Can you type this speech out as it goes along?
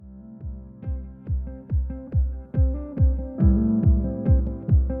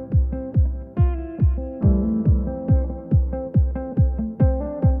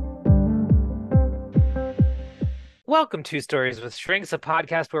Welcome to Stories with Shrinks, a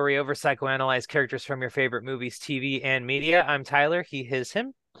podcast where we over psychoanalyze characters from your favorite movies, TV, and media. I'm Tyler, he, his,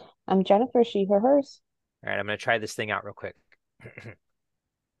 him. I'm Jennifer, she, her, hers. All right, I'm going to try this thing out real quick.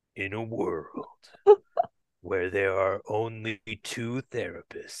 In a world where there are only two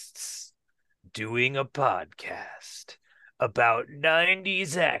therapists doing a podcast about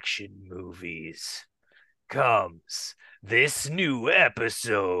 90s action movies comes this new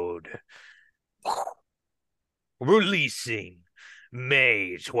episode. Releasing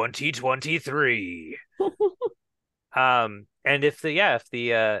May 2023. And if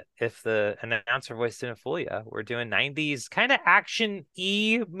the announcer voice didn't fool you, we're doing 90s kind of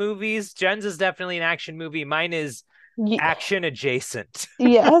action-y movies. Jen's is definitely an action movie. Mine is Ye- action adjacent.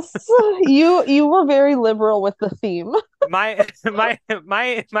 yes, you were very liberal with the theme. My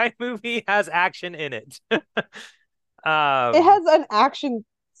my movie has action in it. It Um has an action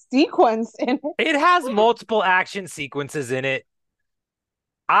sequence in it. it has multiple action sequences in it.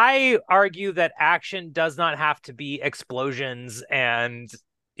 I argue that action does not have to be explosions and,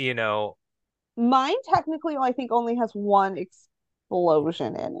 you know, Mine technically, I think, only has one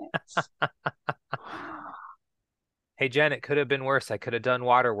explosion in it. hey, Jen, it could have been worse. I could have done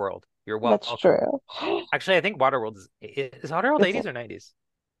Waterworld. You're That's welcome. true. Actually, I think Waterworld is Waterworld It's 80s or 90s?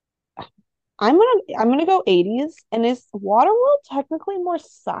 I'm gonna go 80s. And is Waterworld technically more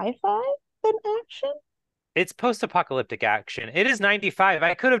sci-fi than action? It's post-apocalyptic action. It is 95.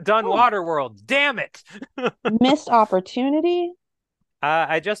 I could have done Oh, Waterworld. Damn it. missed opportunity.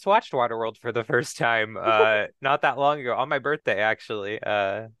 I just watched Waterworld for the first time not that long ago on my birthday actually.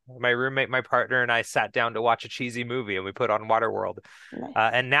 My roommate, my partner and I sat down to watch a cheesy movie and we put on Waterworld. Nice.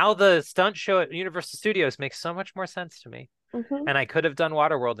 And now the stunt show at Universal Studios makes so much more sense to me. Hmm. And I could have done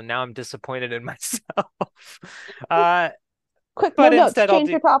Waterworld and now I'm disappointed in myself. uh Quick, no but notes. instead I'll Change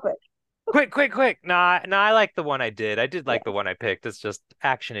do your topic. quick. Nah, I like the one I did. I did like the one Yes. I picked. It's just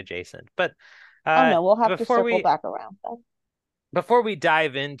action adjacent. But Oh uh no, we'll have to before circle we back around then.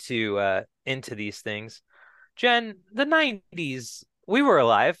 dive into these things, Jen, the 90s, we were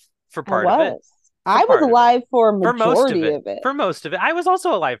alive for I part of it. was. For I was part of it. alive for a For most of majority it. of it. For most of it. I was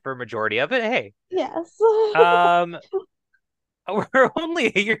also alive for a majority of it. Hey. Yes. Um we're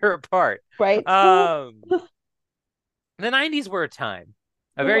only a year apart. Right? Um the 90s were a time,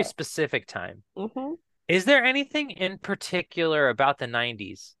 a They very were. specific time. Hmm. Is there anything in particular about the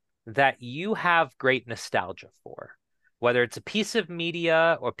 90s that you have great nostalgia for? Whether it's a piece of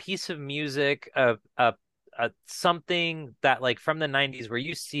media or piece of music, something that like from the 90s where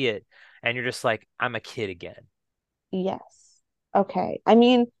you see it and you're just like, I'm a kid again. Yes. Okay. I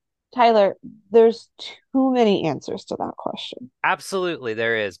mean, Tyler, there's too many answers to that question. Absolutely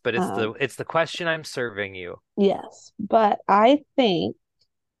there is, but Um, it's the question I'm serving you. yes, but I think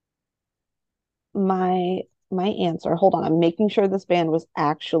my my answer, hold on, I'm making sure this band was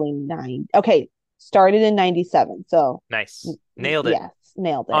actually nine. Okay, started in 97. So Nice. Nailed it. yes,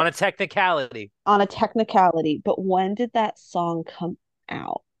 nailed On it. a technicality. On a technicality, but when did that song come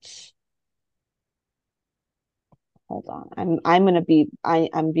out? Hold on.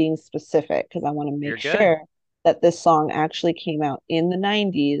 I'm being specific because I want to make You're good. sure that this song actually came out in the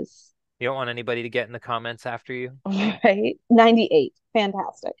 90s, You don't want anybody to get in the comments after you. right? 98.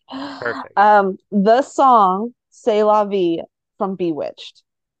 Fantastic. Perfect. The song C'est la vie from Bewitched,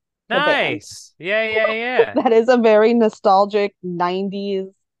 the band. Nice. Yeah. That is a very nostalgic 90s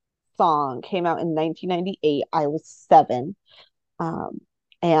song. Came out in 1998. I was 7. Um,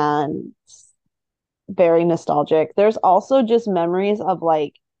 and very nostalgic. There's also just memories of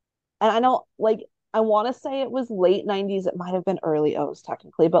like, and I know like I want to say it was late 90s, it might have been early O's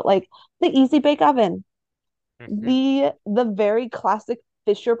technically, but like the Easy Bake Oven, Hmm. the very classic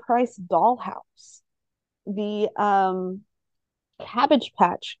Fisher Price dollhouse, the Cabbage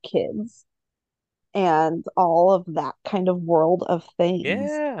Patch Kids, and all of that kind of world of things.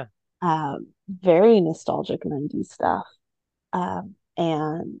 Yeah. Very nostalgic 90s stuff.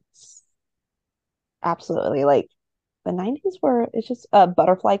 And absolutely like the 90s were it's just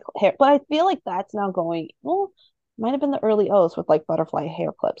butterfly hair, but I feel like that's now going, well, might have been the early O's with like butterfly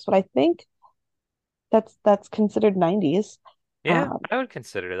hair clips, but I think that's considered 90s. Yeah, um I would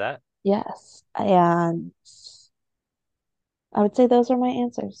consider that. yes, and I would say those are my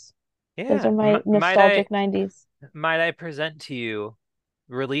answers. Those are Yeah. my nostalgic 90s. Might I present to you,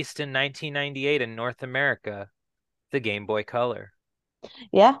 released in 1998 in North America, the Game Boy Color,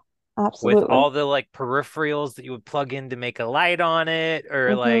 Yeah, with absolutely. all the like peripherals that you would plug in to make a light on it,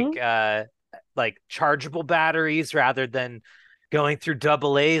 or Hmm. like chargeable batteries rather than going through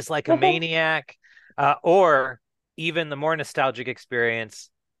double A's like a maniac, or even the more nostalgic experience,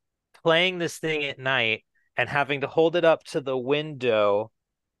 playing this thing at night and having to hold it up to the window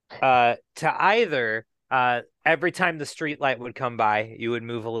to either every time the street light would come by, you would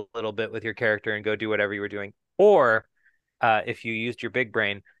move a little bit with your character and go do whatever you were doing. Or if you used your big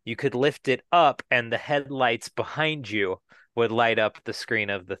brain, you could lift it up and the headlights behind you would light up the screen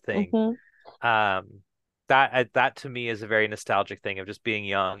of the thing. Hmm. Um, that to me is a very nostalgic thing of just being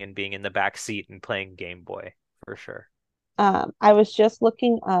young and being in the back seat and playing Game Boy for sure. I was just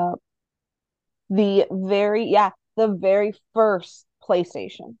looking up the very first Yeah,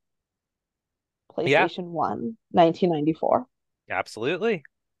 PlayStation 1, 1994. absolutely.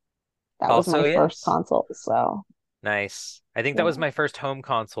 That was Also, my first yes. console. So, Nice. I think that was yeah. my first home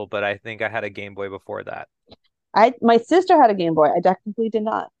console, but I think I had a Game Boy before that. My sister had a Game Boy. I technically did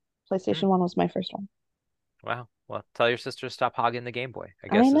not. Hmm. PlayStation 1 was my first one. Wow. Well, tell your sister to stop hogging the Game Boy, I I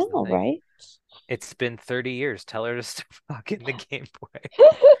guess is the know, thing. right? It's been 30 years. Tell her to stop hogging the Game Boy.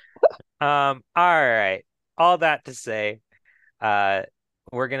 All right. All that to say, uh,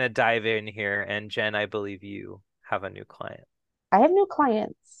 we're gonna dive in here, and Jen, I believe you have a new client. I have new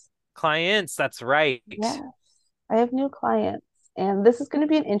clients. Clients, that's right. Yes, I have new clients. And this is going to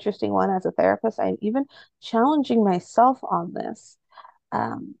be an interesting one as a therapist. I'm even challenging myself on this.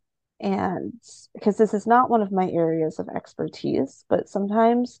 Um, and because this is not one of my areas of expertise, but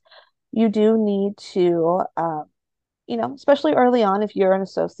sometimes you do need to, especially early on, if you're an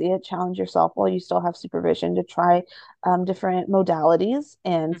associate, challenge yourself while you still have supervision to try different modalities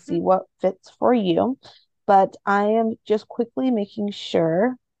and Mhm. see what fits for you. But I am just quickly making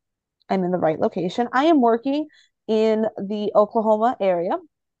sure I'm in the right location. I am working in the Oklahoma area.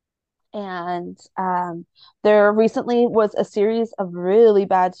 And there recently was a series of really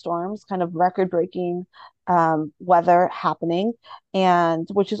bad storms, kind of record-breaking weather happening, and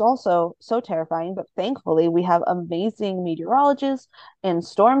which is also so terrifying. But thankfully, we have amazing meteorologists and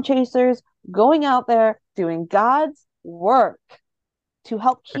storm chasers going out there doing God's work to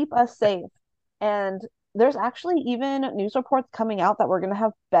help keep us safe. And there's actually even news reports coming out that we're going to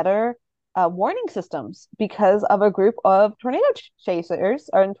have better warning systems because of a group of tornado chasers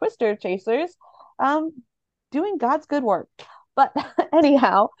or twister chasers um, doing God's good work. But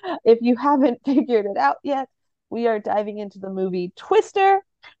anyhow, if you haven't figured it out yet, we are diving into the movie Twister,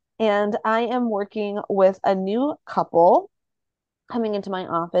 and I am working with a new couple coming into my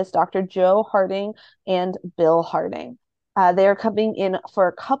office, Dr. Joe Harding and Bill Harding. They are coming in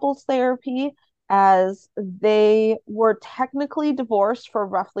for couples therapy as they were technically divorced for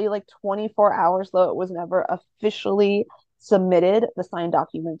roughly like 24 hours, though it was never officially submitted. The signed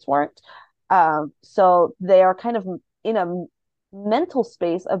documents weren't. So they are kind of in a mental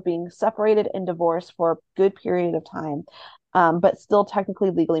space of being separated and divorced for a good period of time, but still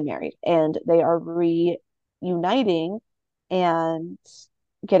technically legally married. And they are reuniting and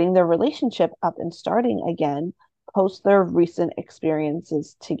getting their relationship up and starting again post their recent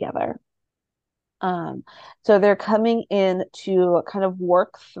experiences together. Um, so they're coming in to kind of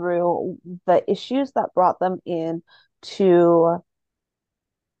work through the issues that brought them in to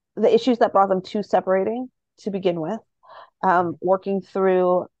the issues that brought them to separating to begin with, Mhm. working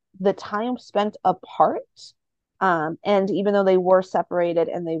through the time spent apart. And even though they were separated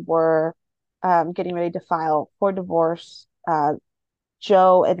and they were getting ready to file for divorce,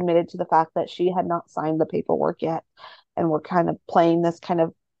 Joe admitted to the fact that she had not signed the paperwork yet, and were kind of playing this kind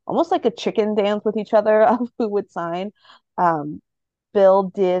of almost like a chicken dance with each other of who would sign. Um, Bill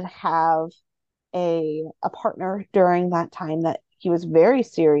did have a partner during that time that he was very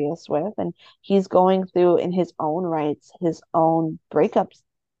serious with, and he's going through in his own rights his own breakup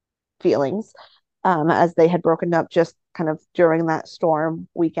feelings, as they had broken up just kind of during that storm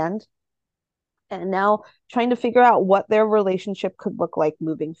weekend, and now trying to figure out what their relationship could look like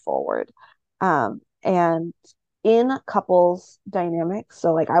moving forward. And in couples dynamics,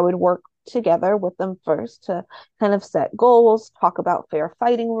 so like I would work together with them first to kind of set goals, talk about fair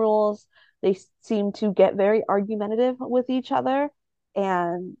fighting rules. They seem to get very argumentative with each other,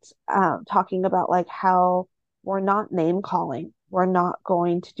 and talking about like how we're not name calling. We're not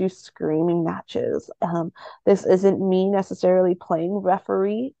going to do screaming matches. This isn't me necessarily playing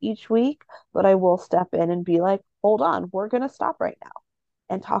referee each week, but I will step in and be like, hold on, we're going to stop right now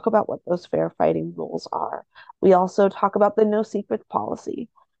and talk about what those fair fighting rules are. We also talk about the no secrets policy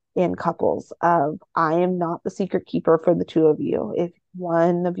in couples of I am not the secret keeper for the two of you. If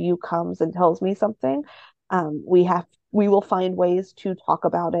one of you comes and tells me something, we will find ways to talk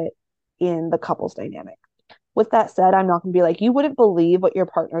about it in the couples dynamic. With that said, I'm not going to be like, you wouldn't believe what your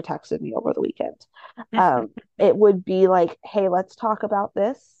partner texted me over the weekend. Um, it would be like, hey, let's talk about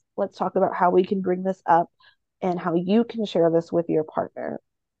this. Let's talk about how we can bring this up and how you can share this with your partner,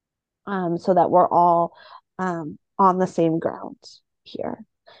 so that we're all on the same ground here.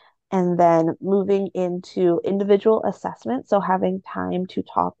 And then moving into individual assessment. So having time to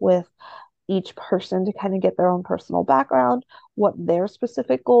talk with each person to kind of get their own personal background, what their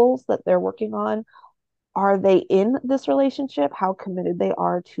specific goals that they're working on. Are they in this relationship? How committed they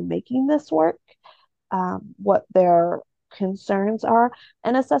are to making this work? What their concerns are,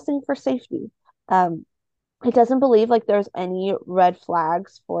 and assessing for safety. Um, it doesn't believe like there's any red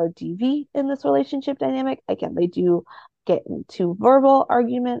flags for DV in this relationship dynamic. Again, they do get into verbal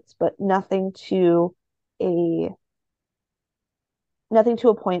arguments, but a nothing to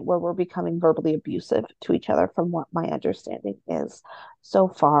a point where we're becoming verbally abusive to each other, from what my understanding is so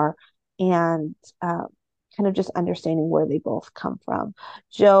far. And kind of just understanding where they both come from.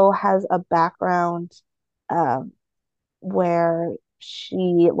 Joe has a background um, where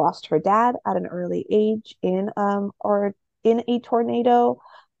she lost her dad at an early age in a tornado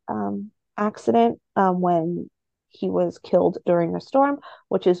accident when he was killed during a storm,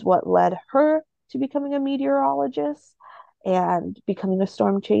 which is what led her to becoming a meteorologist and becoming a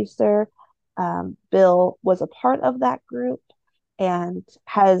storm chaser. Bill was a part of that group and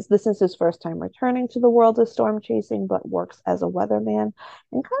has this is his first time returning to the world of storm chasing, but works as a weatherman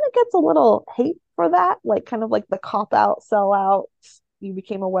and kind of gets a little hate for that, like kind of like the cop out, sell out, you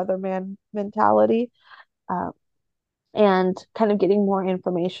became a weatherman mentality. Um, and kind of getting more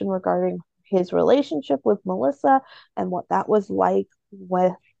information regarding his relationship with Melissa and what that was like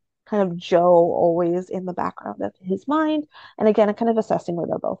with kind of Joe always in the background of his mind. And again, kind of assessing where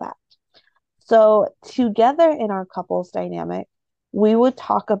they're both at. So together in our couples dynamic, we would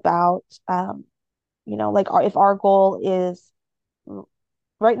talk about, like if our goal is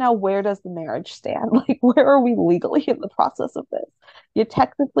right now, where does the marriage stand? Like, where are we legally in the process of this? You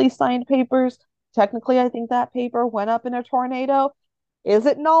technically signed papers. Technically, I think that paper went up in a tornado. Is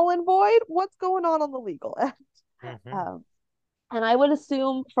it null and void? What's going on the legal end? Mm-hmm. Um, and I would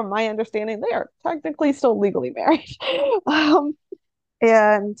assume, from my understanding, they are technically still legally married. um,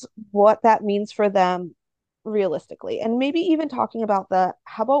 and what that means for them realistically. And maybe even talking about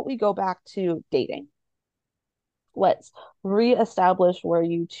how about we go back to dating? Let's reestablish where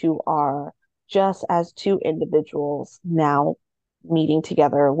you two are just as two individuals now meeting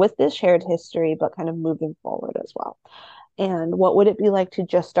together with this shared history, but kind of moving forward as well. And what would it be like to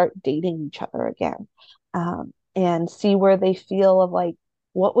just start dating each other again? And see where they feel of like,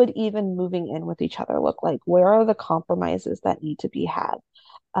 what would even moving in with each other look like? Where are the compromises that need to be had?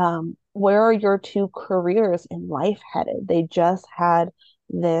 Where are your two careers in life headed? They just had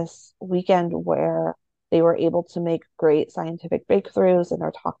this weekend where they were able to make great scientific breakthroughs, and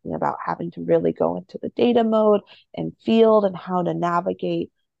they're talking about having to really go into the data mode and field and how to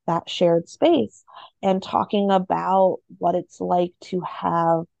navigate that shared space, and talking about what it's like to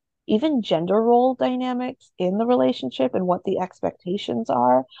have even gender role dynamics in the relationship and what the expectations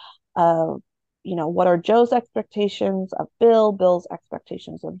are of, what are Joe's expectations of Bill, Bill's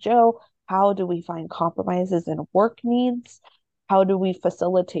expectations of Joe? How do we find compromises in work needs? How do we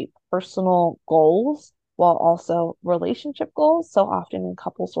facilitate personal goals while also relationship goals? So often in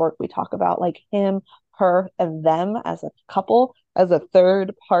couples work, we talk about like him, her, and them as a couple, as a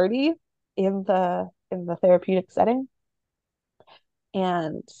third party in the therapeutic setting.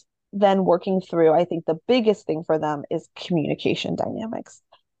 And then working through, I think the biggest thing for them is communication dynamics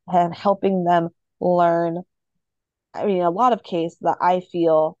and helping them learn. I mean, a lot of case that I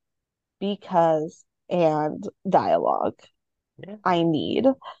feel because and dialogue Yeah. I need.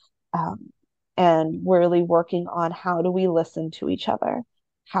 Um, and really working on how do we listen to each other?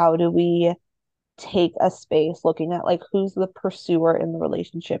 How do we take a space looking at like who's the pursuer in the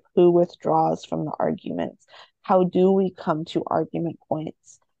relationship, who withdraws from the arguments, how do we come to argument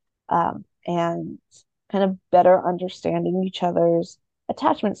points, and kind of better understanding each other's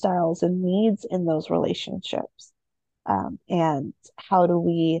attachment styles and needs in those relationships, and how do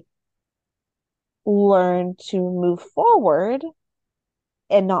we learn to move forward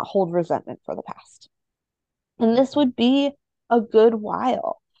and not hold resentment for the past. And this would be a good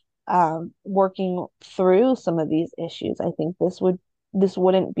while working through some of these issues. I think this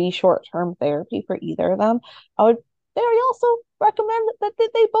wouldn't be short-term therapy for either of them. I would very also recommend that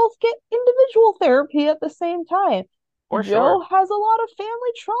they both get individual therapy at the same time. For Joe sure. has a lot of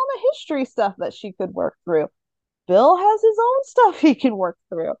family trauma history stuff that she could work through. Bill has his own stuff he can work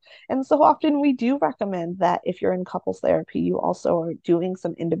through. And so often we do recommend that if you're in couples therapy, you also are doing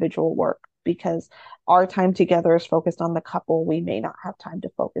some individual work because our time together is focused on the couple. We may not have time to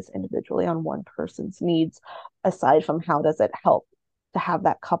focus individually on one person's needs, aside from how does it help to have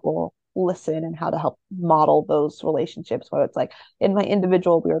that couple listen and how to help model those relationships. Where it's like in my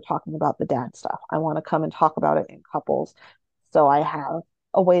individual, we were talking about the dad stuff. I want to come and talk about it in couples. So I have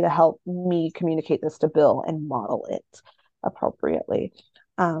a way to help me communicate this to Bill and model it appropriately.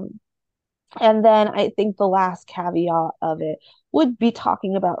 Um, and then I think the last caveat of it would be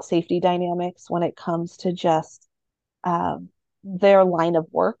talking about safety dynamics when it comes to just um, their line of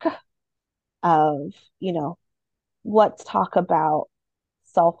work of, you know, let's talk about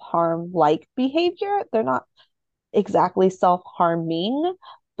self-harm like behavior. They're not exactly self-harming,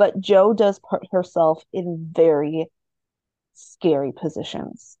 but Jo does put herself in very scary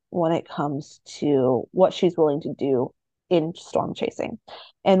positions when it comes to what she's willing to do in storm chasing.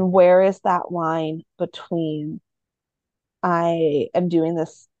 And where is that line between I am doing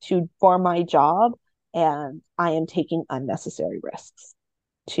this to for my job and I am taking unnecessary risks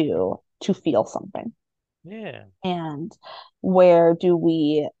to feel something? Yeah. And where do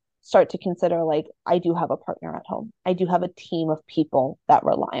we start to consider, like, I do have a partner at home, I do have a team of people that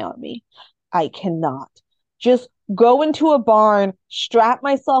rely on me. I cannot just go into a barn, strap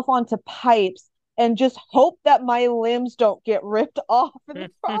myself onto pipes, and just hope that my limbs don't get ripped off in the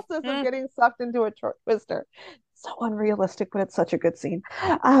process of getting sucked into a twister. So unrealistic, but it's such a good scene.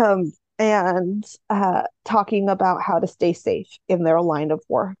 And talking about how to stay safe in their line of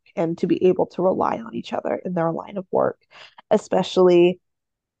work and to be able to rely on each other in their line of work, especially,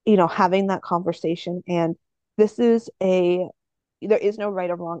 you know, having that conversation. And this is a, there is no right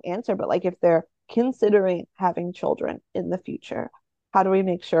or wrong answer, but like if they're considering having children in the future, how do we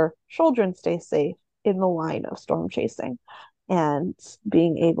make sure children stay safe in the line of storm chasing and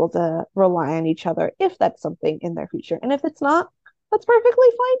being able to rely on each other if that's something in their future? And if it's not, that's perfectly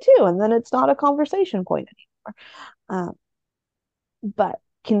fine too. And then it's not a conversation point anymore. But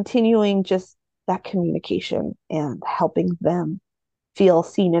continuing just that communication and helping them feel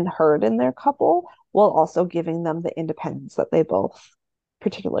seen and heard in their couple while also giving them the independence that they both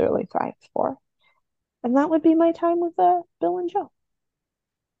particularly thrive for. And that would be my time with Bill and Jo.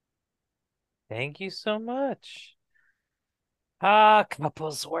 Thank you so much.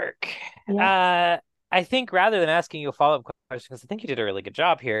 Couples work. Yes, Uh, I think rather than asking you a follow-up question, because I think you did a really good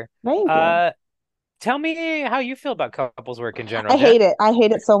job here. thank you. Uh, Tell me how you feel about couples work in general, I Jen. hate it. I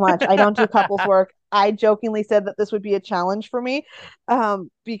hate it so much. I don't do couples work. I jokingly said that this would be a challenge for me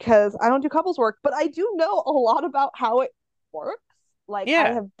because I don't do couples work, but I do know a lot about how it works. Like I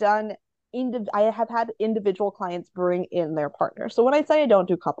Yeah, have done, I have had individual clients bring in their partner. So when I say I don't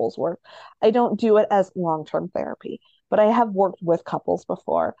do couples work, I don't do it as long-term therapy, but I have worked with couples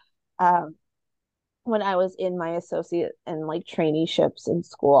before. Um, when I was in my associate and like traineeships in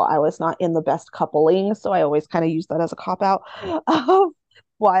school, I was not in the best coupling. So I always kind of use that as a cop out of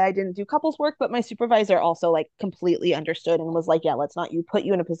why I didn't do couples work. But my supervisor also like completely understood and was like, yeah, let's not you put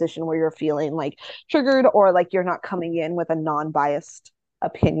you in a position where you're feeling like triggered or like you're not coming in with a non-biased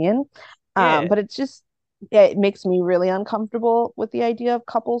opinion. yeah. But it's just, yeah, it makes me really uncomfortable with the idea of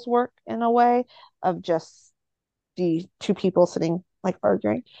couples work in a way of just the two people sitting like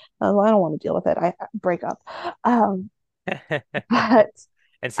arguing. I don't want to deal with it. I break up. Um, but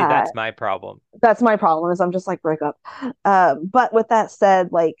And see, uh, that's my problem. that's my problem is I'm just like break up. But with that said,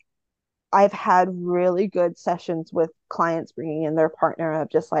 like I've had really good sessions with clients bringing in their partner of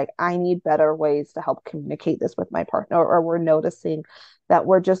just like, I need better ways to help communicate this with my partner, or we're noticing that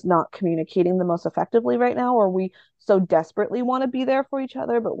we're just not communicating the most effectively right now, or we so desperately want to be there for each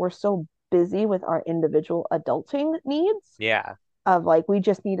other, but we're so busy with our individual adulting needs Yeah. of like, we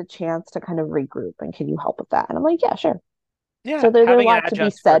just need a chance to kind of regroup. And can you help with that? And I'm like, yeah, sure. So Yeah. there's a Having an lot to be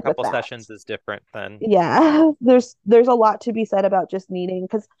adjunct for a said with couple that. sessions is different than, Yeah, there's a lot to be said about just needing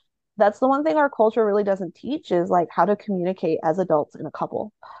because that's the one thing our culture really doesn't teach is like how to communicate as adults in a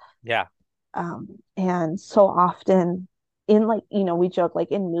couple. yeah. And so often in like, you know, we joke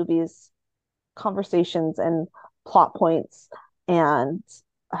like in movies, conversations and plot points and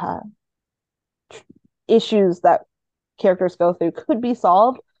uh, issues that characters go through could be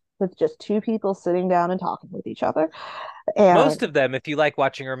solved with just two people sitting down and talking with each other. Most And of them, if you like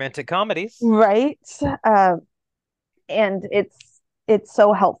watching romantic comedies. right. Um, and it's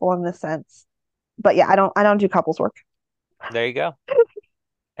so helpful in this sense. But yeah, I don't do couples work. There you go.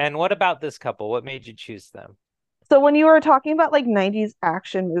 And what about this couple? What made you choose them? So when you were talking about like 90's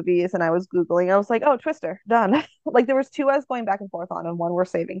action movies and I was Googling, I was like, oh, Twister, done. Like there was two I was going back and forth on and one we're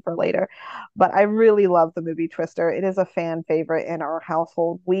saving for later. But I really love the movie Twister. It is a fan favorite in our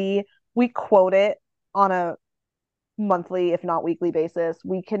household. We quote it on a monthly, if not weekly basis.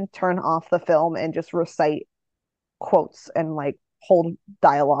 We can turn off the film and just recite quotes and like hold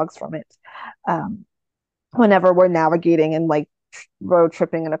dialogues from it. Um, Whenever we're navigating and like road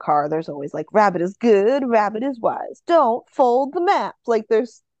tripping in a car, there's always like rabbit is good, rabbit is wise. Don't fold the map. Like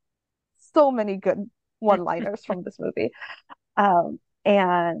there's so many good one-liners from this movie.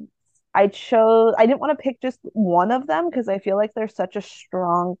 And I didn't want to pick just one of them because I feel like they're such a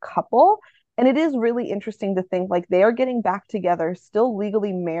strong couple. And it is really interesting to think like they are getting back together, still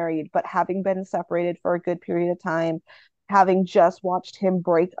legally married, but having been separated for a good period of time, having just watched him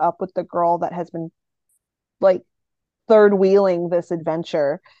break up with the girl that has been like third wheeling this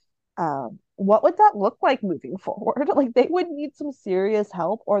adventure. What would that look like moving forward? Like they would need some serious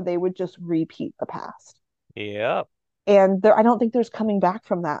help or they would just repeat the past. Yep. And there, I don't think there's coming back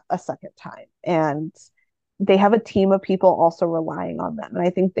from that a second time. And they have a team of people also relying on them. And I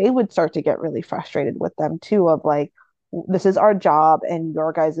think they would start to get really frustrated with them too, of like, this is our job and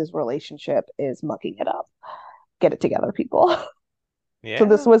your guys' relationship is mucking it up. Get it together, people. So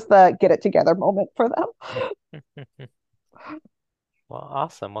this Yeah. was the get it together moment for them. Well,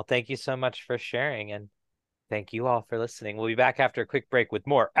 awesome. Well, thank you so much for sharing, and thank you all for listening. We'll be back after a quick break with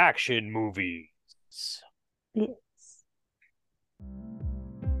more action movies. Yes.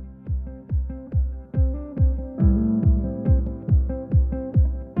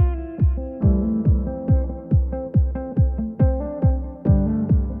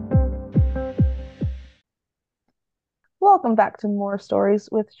 Welcome back to More Stories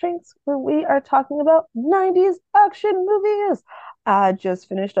with Shanks, where we are talking about 90s action movies. I just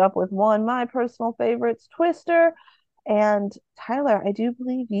finished up with one of my personal favorites, Twister. And Tyler, I do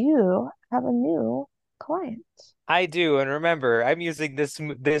believe you have a new client. I do, and remember, I'm using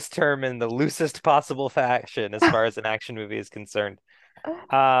this term in the loosest possible fashion as far as an action movie is concerned.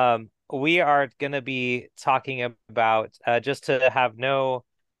 We are gonna be talking about just to have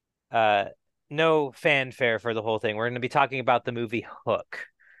uh no fanfare for the whole thing. We're gonna be talking about the movie Hook,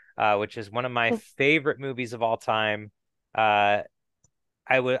 which is one of my favorite movies of all time. Uh,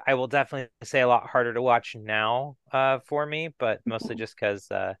 I will definitely say a lot harder to watch now for me, but mostly just because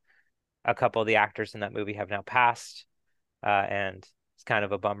a couple of the actors in that movie have now passed, and it's kind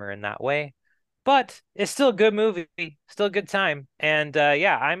of a bummer in that way. But it's still a good movie, still a good time. And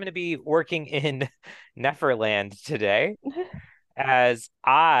yeah, I'm going to be working in Neverland today as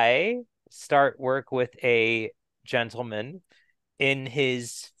I start work with a gentleman in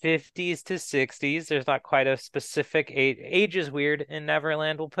his 50s to 60s. There's not quite a specific age. Age is weird in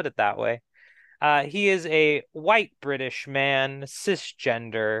Neverland, we'll put it that way. He is a white British man,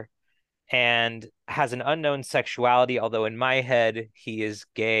 cisgender, and has an unknown sexuality, although in my head he is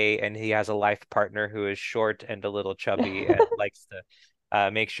gay and he has a life partner who is short and a little chubby and likes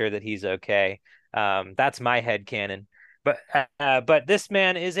to make sure that he's okay. That's my head canon. But this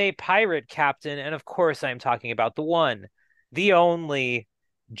man is a pirate captain, and of course I'm talking about the one, the only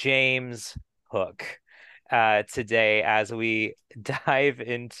James Hook. Today, as we dive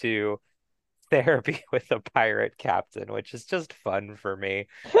into therapy with a pirate captain, which is just fun for me.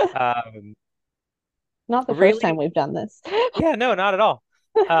 Um, Not the first time really, we've done this. yeah, no, not at all.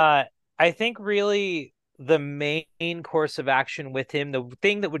 Uh, I think really the main course of action with him, the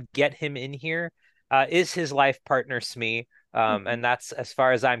thing that would get him in here, is his life partner Smee. And that's as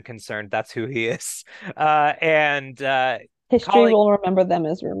far as I'm concerned, that's who he is. And History calling, will remember them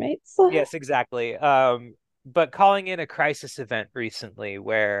as roommates. yes, exactly. But calling in a crisis event recently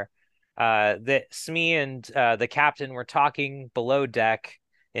where that Smee and the captain were talking below deck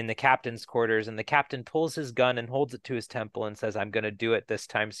in the captain's quarters, and the captain pulls his gun and holds it to his temple and says, "I'm gonna do it this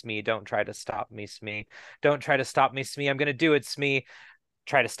time, Smee. Don't try to stop me, Smee. Don't try to stop me, Smee. I'm gonna do it, Smee.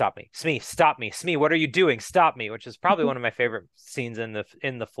 Try to stop me. Smee, stop me. Smee, what are you doing? Stop me," which is probably one of my favorite scenes in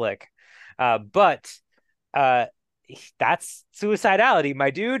the flick. But uh that's suicidality, my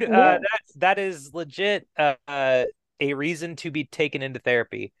dude. Yeah. That is legit a reason to be taken into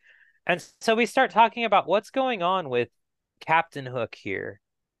therapy. And so we start talking about what's going on with Captain Hook here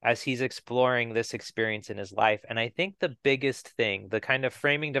as he's exploring this experience in his life. And I think the biggest thing, the kind of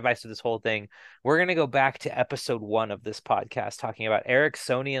framing device of this whole thing, we're going to go back to episode 1 of this podcast talking about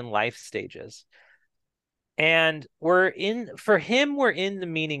Ericksonian life stages. And for him, we're in the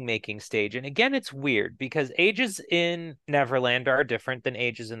meaning making stage. And again, it's weird because ages in Neverland are different than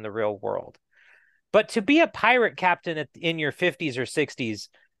ages in the real world. But to be a pirate captain in your 50s or 60s,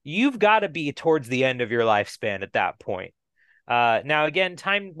 you've got to be towards the end of your lifespan at that point. Now, again,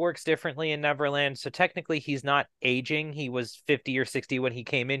 time works differently in Neverland. So technically, he's not aging. He was 50 or 60 when he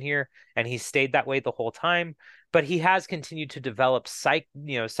came in here, and he stayed that way the whole time. But he has continued to develop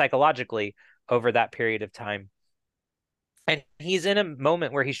psychologically over that period of time. And he's in a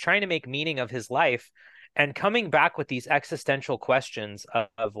moment where he's trying to make meaning of his life and coming back with these existential questions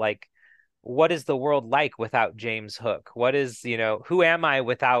of like, what is the world like without James Hook? What is, who am I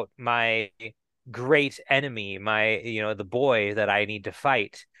without my great enemy, my, the boy that I need to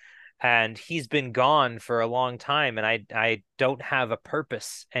fight? And he's been gone for a long time, and I don't have a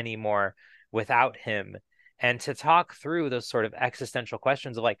purpose anymore without him. And to talk through those sort of existential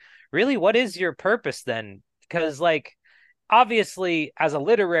questions of like, really, what is your purpose then? Because like obviously as a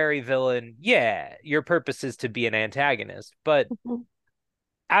literary villain, yeah, your purpose is to be an antagonist, but Mhm.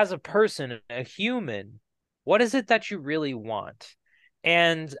 as a person, a human, what is it that you really want?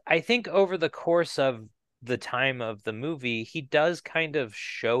 And I think over the course of the time of the movie, he does kind of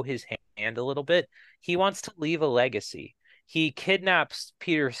show his hand a little bit. He wants to leave a legacy. He kidnaps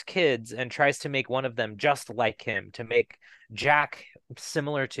Peter's kids and tries to make one of them just like him, to make Jack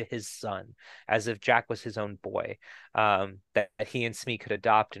similar to his son, as if Jack was his own boy, that he and Smee could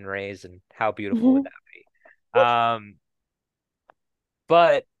adopt and raise. And how beautiful would Mhm. that be?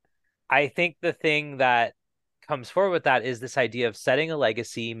 But I think the thing that comes forward with that is this idea of setting a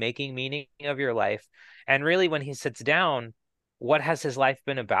legacy, making meaning of your life. And really, when he sits down, what has his life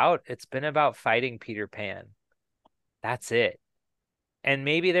been about? It's been about fighting Peter Pan. That's it. And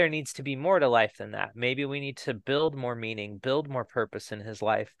maybe there needs to be more to life than that. Maybe we need to build more meaning, build more purpose in his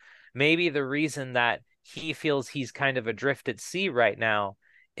life. Maybe the reason that he feels he's kind of adrift at sea right now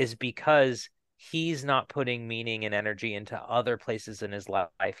is because he's not putting meaning and energy into other places in his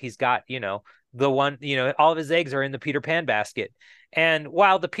life. He's got, the one, all of his eggs are in the Peter Pan basket. And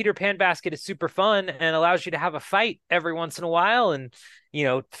while the Peter Pan basket is super fun and allows you to have a fight every once in a while and,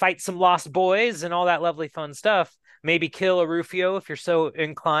 fight some lost boys and all that lovely fun stuff, maybe kill a Rufio if you're so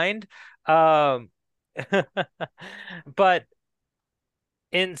inclined. Um, but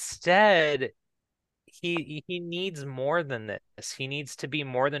instead, he needs more than this. He needs to be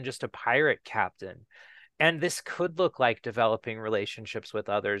more than just a pirate captain. And this could look like developing relationships with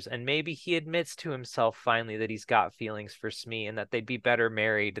others. And maybe he admits to himself finally that he's got feelings for Smee and that they'd be better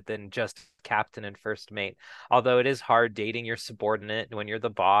married than just captain and first mate. Although it is hard dating your subordinate when you're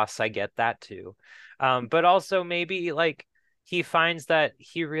the boss. I get that too. But also maybe like he finds that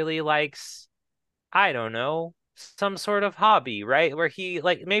he really likes, I don't know, some sort of hobby, right? Where he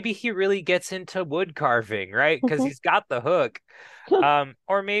like maybe he really gets into wood carving, right? Because Mhm. he's got the hook.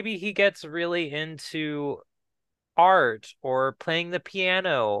 Or maybe he gets really into art or playing the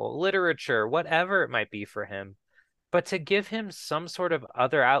piano, literature, whatever it might be for him. But to give him some sort of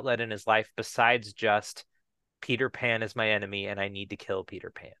other outlet in his life besides just Peter Pan is my enemy and I need to kill Peter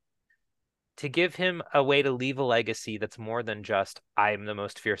Pan. To give him a way to leave a legacy that's more than just I'm the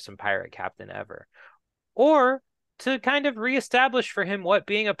most fearsome pirate captain ever, or to kind of reestablish for him what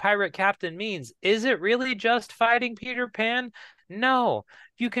being a pirate captain means. Is it really just fighting Peter Pan? No.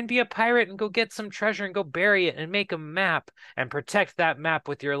 You can be a pirate and go get some treasure and go bury it and make a map and protect that map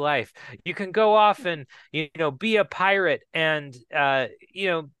with your life. You can go off and, be a pirate and, I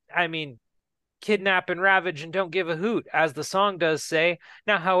mean, kidnap and ravage and don't give a hoot, as the song does say.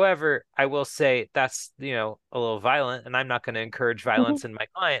 Now, however, I will say that's, a little violent, and I'm not going to encourage Mhm. violence in my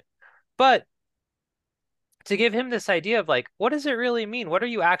client. But to give him this idea of like, what does it really mean? What are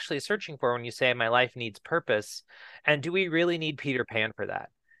you actually searching for when you say my life needs purpose? And do we really need Peter Pan for that?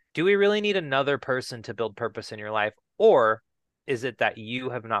 Do we really need another person to build purpose in your life? Or is it that you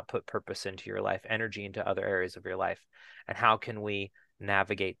have not put purpose into your life, energy into other areas of your life? And how can we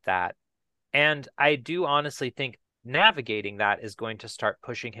navigate that? And I do honestly think navigating that is going to start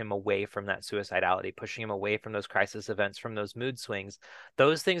pushing him away from that suicidality, pushing him away from those crisis events, from those mood swings.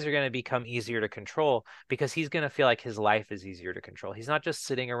 Those things are going to become easier to control because he's going to feel like his life is easier to control. He's not just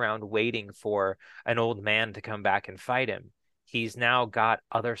sitting around waiting for an old man to come back and fight him. He's now got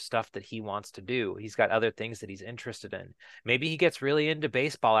other stuff that he wants to do. He's got other things that he's interested in. Maybe he gets really into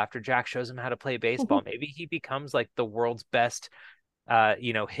baseball after Jack shows him how to play baseball. Maybe he becomes like the world's best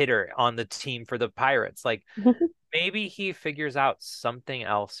hitter on the team for the Pirates. Like maybe he figures out something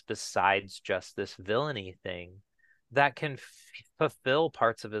else besides just this villainy thing that can fulfill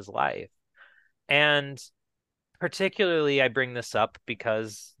parts of his life. And particularly, I bring this up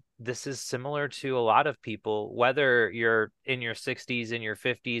because this is similar to a lot of people, whether you're in your 60s, in your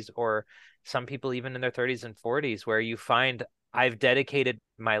 50s, or some people even in their 30s and 40s, where you find I've dedicated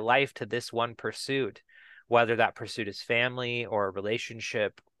my life to this one pursuit, whether that pursuit is family or a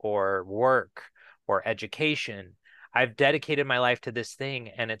relationship or work or education. I've dedicated my life to this thing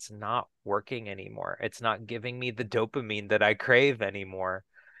and it's not working anymore. It's not giving me the dopamine that I crave anymore.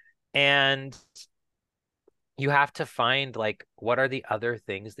 And you have to find like what are the other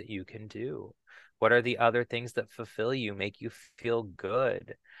things that you can do? What are the other things that fulfill you, make you feel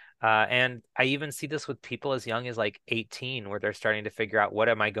good? And I even see this with people as young as like 18, where they're starting to figure out what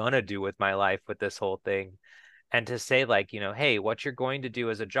am I gonna do with my life with this whole thing. And to say like, hey, what you're going to do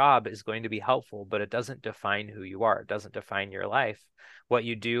as a job is going to be helpful, but it doesn't define who you are. It doesn't define your life. What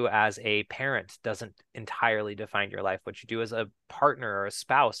you do as a parent doesn't entirely define your life. What you do as a partner or a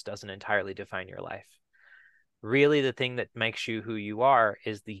spouse doesn't entirely define your life. Really, the thing that makes you who you are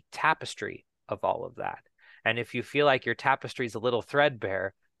is the tapestry of all of that. And if you feel like your tapestry is a little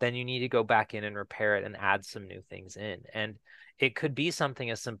threadbare, then you need to go back in and repair it and add some new things in. And it could be something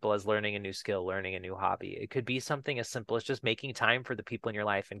as simple as learning a new skill, learning a new hobby. It could be something as simple as just making time for the people in your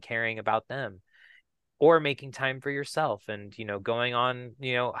life and caring about them, or making time for yourself and going on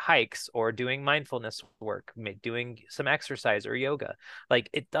hikes or doing mindfulness work, doing some exercise or yoga. Like,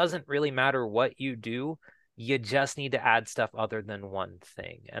 it doesn't really matter what you do, you just need to add stuff other than one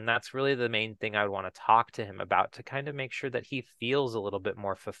thing. And that's really the main thing I would want to talk to him about, to kind of make sure that he feels a little bit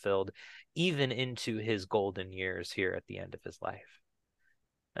more fulfilled even into his golden years here at the end of his life.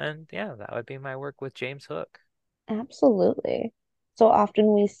 And yeah, that would be my work with James Hook. Absolutely. So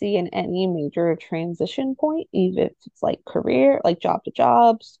often we see in any major transition point, even if it's like career, like job to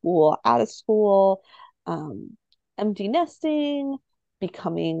job, school, out of school, um, empty nesting,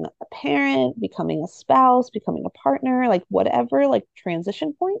 becoming a parent, becoming a spouse, becoming a partner, like whatever, like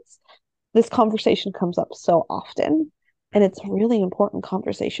transition points, this conversation comes up so often. And it's a really important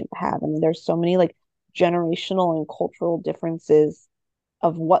conversation to have. I mean, there's so many like generational and cultural differences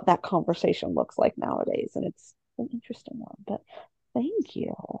of what that conversation looks like nowadays. And it's an interesting one, but thank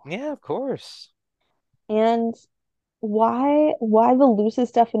you. Yeah, of course. And why the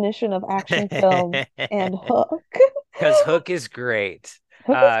loosest definition of action film and Hook? Because Hook is great.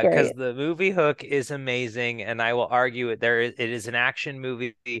 Hook is Because great. the movie Hook is amazing, and I will argue it is an action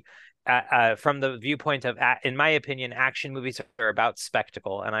movie. From the viewpoint of, in my opinion, action movies are about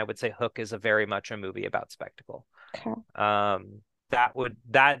spectacle, and I would say Hook is a very much a movie about spectacle. Okay.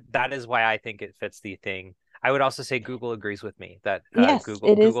 That is why I think it fits the thing. I would also say Google agrees with me that Yes,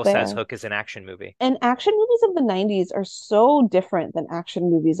 it is Google says there. Hook is an action movie, And action movies of the 90s are so different than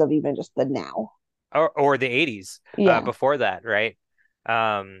action movies of even just the now. or the 80's Yeah. before that, right?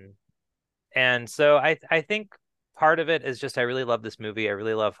 Um, And so I think part of it is just I really love this movie. I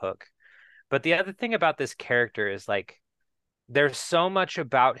really love Hook. But the other thing about this character is like there's so much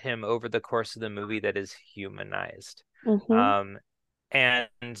about him over the course of the movie that is humanized. Mm-hmm. Um, and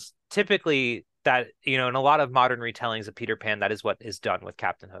typically that, in a lot of modern retellings of Peter Pan, that is what is done with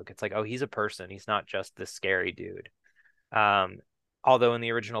Captain Hook. It's like, oh, he's a person. He's not just this scary dude. Um, Although in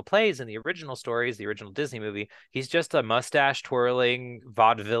the original plays, in the original stories, the original Disney movie, he's just a mustache twirling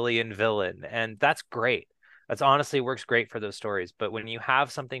vaudevillian villain, and that's great. That's honestly works great for those stories. But when you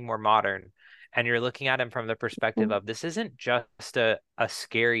have something more modern, and you're looking at him from the perspective of this isn't just a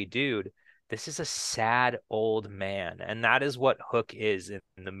scary dude, this is a sad old man, and that is what Hook is in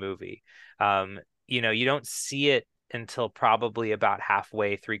the movie. You don't see it until probably about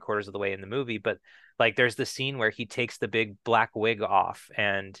halfway, three-quarters of the way in the movie, but like there's the scene where he takes the big black wig off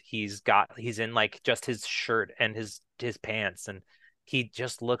and he's in like just his shirt and his pants, and he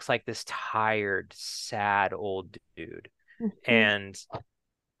just looks like this tired, sad old dude. Mm-hmm. And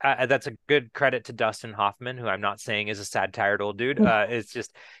that's a good credit to Dustin Hoffman, who I'm not saying is a sad, tired old dude. It's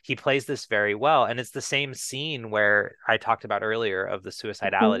just he plays this very well, and it's the same scene where I talked about earlier of the Mm-hmm.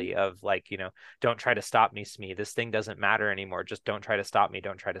 suicidality of like, don't try to stop me, Smee. This thing doesn't matter anymore. Just don't try to stop me.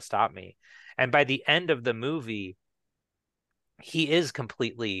 Don't try to stop me. And by the end of the movie, he is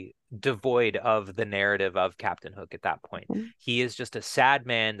completely devoid of the narrative of Captain Hook at that point. Mm-hmm. He is just a sad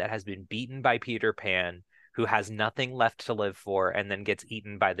man that has been beaten by Peter Pan, who has nothing left to live for, and then gets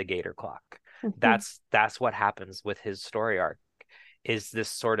eaten by the Gator Clock. Mm-hmm. That's what happens with his story arc, is this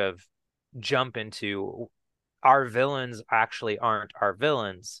sort of jump into our villains actually aren't our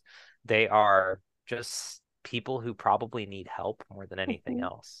villains. They are just people who probably need help more than anything Mm-hmm.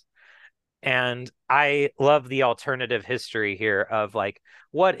 else. And I love the alternative history here of like,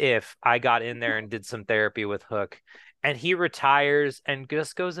 what if I got in there and did some therapy with Hook, and he retires and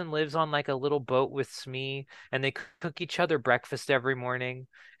just goes and lives on like a little boat with Smee, and they cook each other breakfast every morning,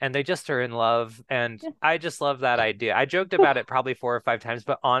 and they just are in love. And Yeah. I just love that idea. I joked about it probably 4 or 5 times,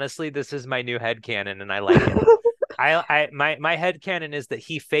 but honestly, this is my new headcanon and I like it. My headcanon is that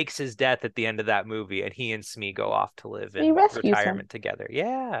he fakes his death at the end of that movie and he and Smee go off to live He in rescues him. retirement together.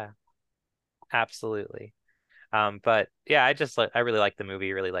 Yeah. Absolutely. But yeah, I really like the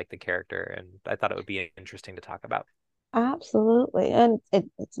movie, really like the character, and I thought it would be interesting to talk about. Absolutely. And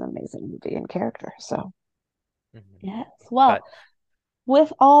it's an amazing movie and character. So, Mhm. yes. Well, But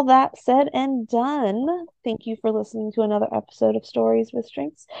with all that said and done, thank you for listening to another episode of Stories with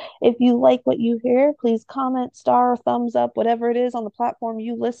Strengths. If you like what you hear, please comment, star, thumbs up, whatever it is on the platform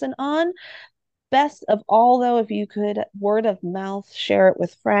you listen on. Best of all, though, if you could word of mouth, share it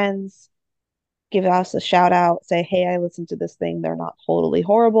with friends, give us a shout out, say, hey, I listened to this thing. They're not totally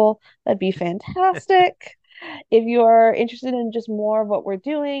horrible. That'd be fantastic. If you are interested in just more of what we're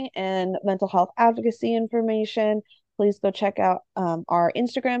doing and mental health advocacy information, please go check out our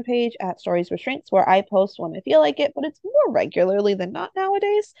Instagram page at Stories Restraints, where I post when I feel like it, but it's more regularly than not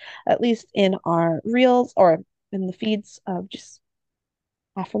nowadays, at least in our reels or in the feeds of just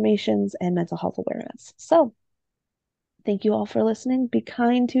affirmations and mental health awareness. So, thank you all for listening. Be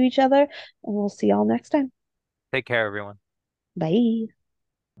kind to each other, and we'll see y'all next time. Take care, everyone. Bye.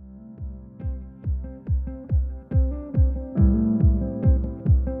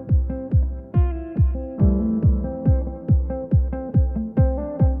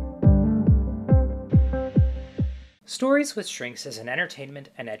 Stories with Strengths is an entertainment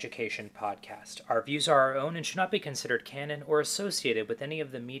and education podcast. Our views are our own and should not be considered canon or associated with any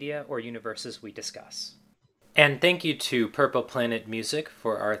of the media or universes we discuss. And thank you to Purple Planet Music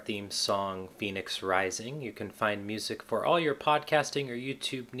for our theme song, Phoenix Rising. You can find music for all your podcasting or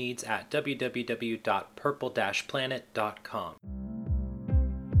YouTube needs at www.purple-planet.com.